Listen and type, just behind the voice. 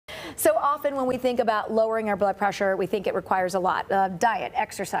So often when we think about lowering our blood pressure, we think it requires a lot of diet,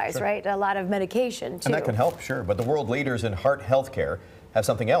 exercise, Sure. right? A lot of medication, too. And that can help, sure. But the world leaders in heart health care have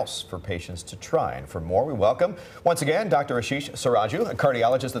something else for patients to try. And for more, we welcome, once again, Dr. Ashish Saraju, a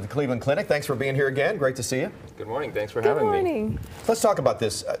cardiologist at the Cleveland Clinic. Thanks for being here again. Great to see you. Good morning. Thanks for having me. Good morning. Let's talk about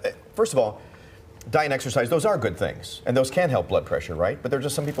this. First of all, diet and exercise, those are good things. And those can help blood pressure, right? But there are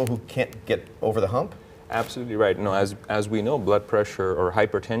just some people who can't get over the hump? Absolutely right. No, as we know, blood pressure or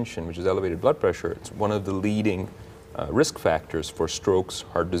hypertension, which is elevated blood pressure, it's one of the leading risk factors for strokes,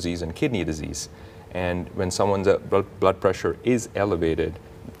 heart disease, and kidney disease. And when someone's blood pressure is elevated,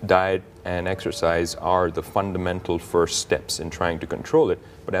 diet and exercise are the fundamental first steps in trying to control it.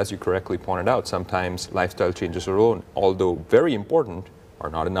 But as you correctly pointed out, sometimes lifestyle changes alone, although very important, are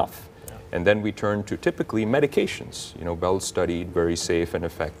not enough. Yeah. And then we turn to typically medications, well-studied, very safe and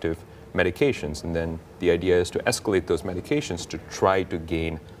effective medications. And then the idea is to escalate those medications to try to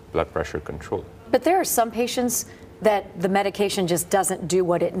gain blood pressure control. But there are some patients that the medication just doesn't do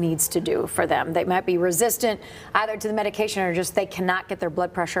what it needs to do for them. They might be resistant either to the medication or just they cannot get their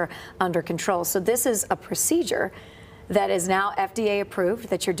blood pressure under control. So this is a procedure that is now FDA approved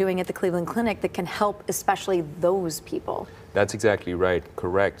that you're doing at the Cleveland Clinic that can help especially those people. That's exactly right,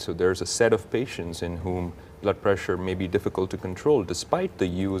 correct. So there's a set of patients in whom blood pressure may be difficult to control despite the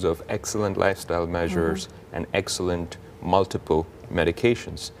use of excellent lifestyle measures and excellent multiple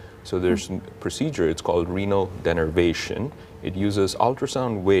medications. So there's a procedure, it's called renal denervation. It uses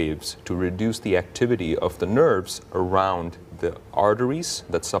ultrasound waves to reduce the activity of the nerves around the arteries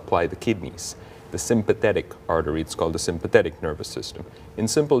that supply the kidneys. The sympathetic artery, it's called the sympathetic nervous system. In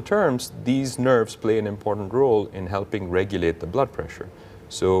simple terms, these nerves play an important role in helping regulate the blood pressure.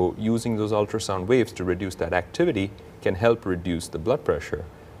 So using those ultrasound waves to reduce that activity can help reduce the blood pressure.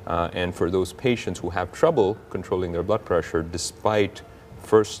 And for those patients who have trouble controlling their blood pressure despite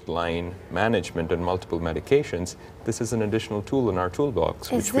first-line management and multiple medications, this is an additional tool in our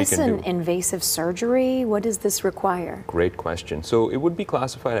toolbox, which we can do. Is this an invasive surgery? What does this require? Great question. So it would be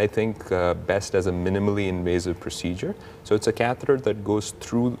classified, I think, best as a minimally invasive procedure. So it's a catheter that goes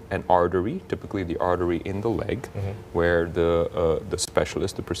through an artery, typically the artery in the leg, where the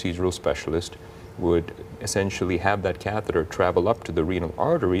specialist, the procedural specialist, would essentially have that catheter travel up to the renal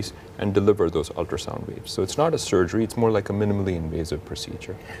arteries and deliver those ultrasound waves. So it's not a surgery, it's more like a minimally invasive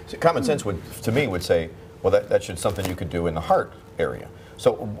procedure. So common sense would, to me, would say, well, that should something you could do in the heart area.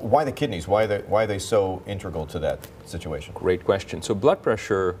 So why the kidneys? Why are they so integral to that situation? Great question. So blood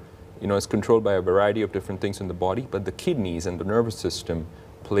pressure, is controlled by a variety of different things in the body, but the kidneys and the nervous system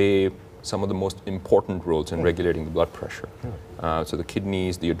play some of the most important roles in regulating the blood pressure. So the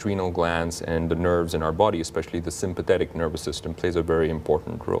kidneys, the adrenal glands, and the nerves in our body, especially the sympathetic nervous system, plays a very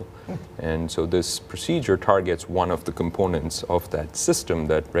important role. And so this procedure targets one of the components of that system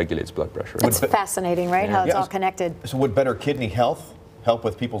that regulates blood pressure. It's fascinating, right? How it's all connected. So would better kidney health help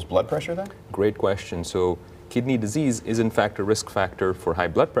with people's blood pressure then? Great question. So kidney disease is in fact a risk factor for high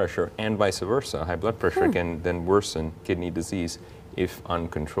blood pressure and vice versa. High blood pressure can then worsen kidney disease if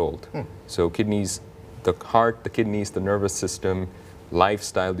uncontrolled. So kidneys, the heart, the kidneys, the nervous system,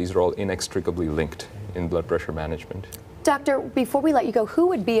 lifestyle, these are all inextricably linked in blood pressure management. Doctor, before we let you go, who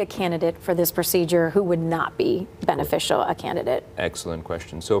would be a candidate for this procedure? Who would not be beneficial, a candidate? Excellent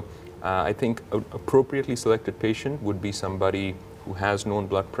question. So I think an appropriately selected patient would be somebody who has known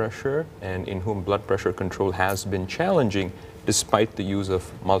blood pressure and in whom blood pressure control has been challenging despite the use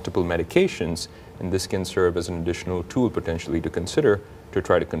of multiple medications, and this can serve as an additional tool potentially to consider to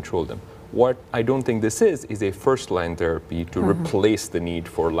try to control them. What I don't think this is a first-line therapy to replace the need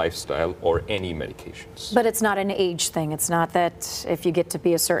for lifestyle or any medications. But it's not an age thing. It's not that if you get to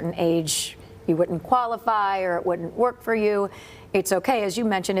be a certain age, you wouldn't qualify or it wouldn't work for you. It's okay. As you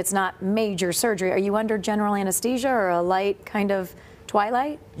mentioned, it's not major surgery. Are you under general anesthesia or a light kind of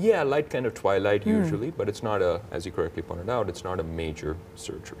twilight? Yeah, light kind of twilight usually, but it's not a, as you correctly pointed out, it's not a major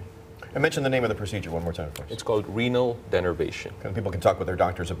surgery. And mention the name of the procedure one more time for us. It's called renal denervation. And people can talk with their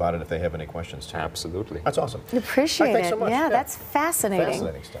doctors about it if they have any questions too. Absolutely. That's awesome. Appreciate it. Thanks so much. Yeah, that's fascinating.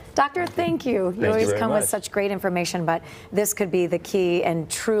 Fascinating stuff. Doctor, thank you. You always come with such great information, but this could be the key and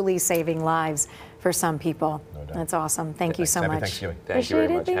truly saving lives for some people. No doubt. That's awesome. Thank you so much. Happy Thanksgiving. Thank you very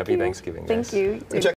much. Happy Thanksgiving, guys. Thank you.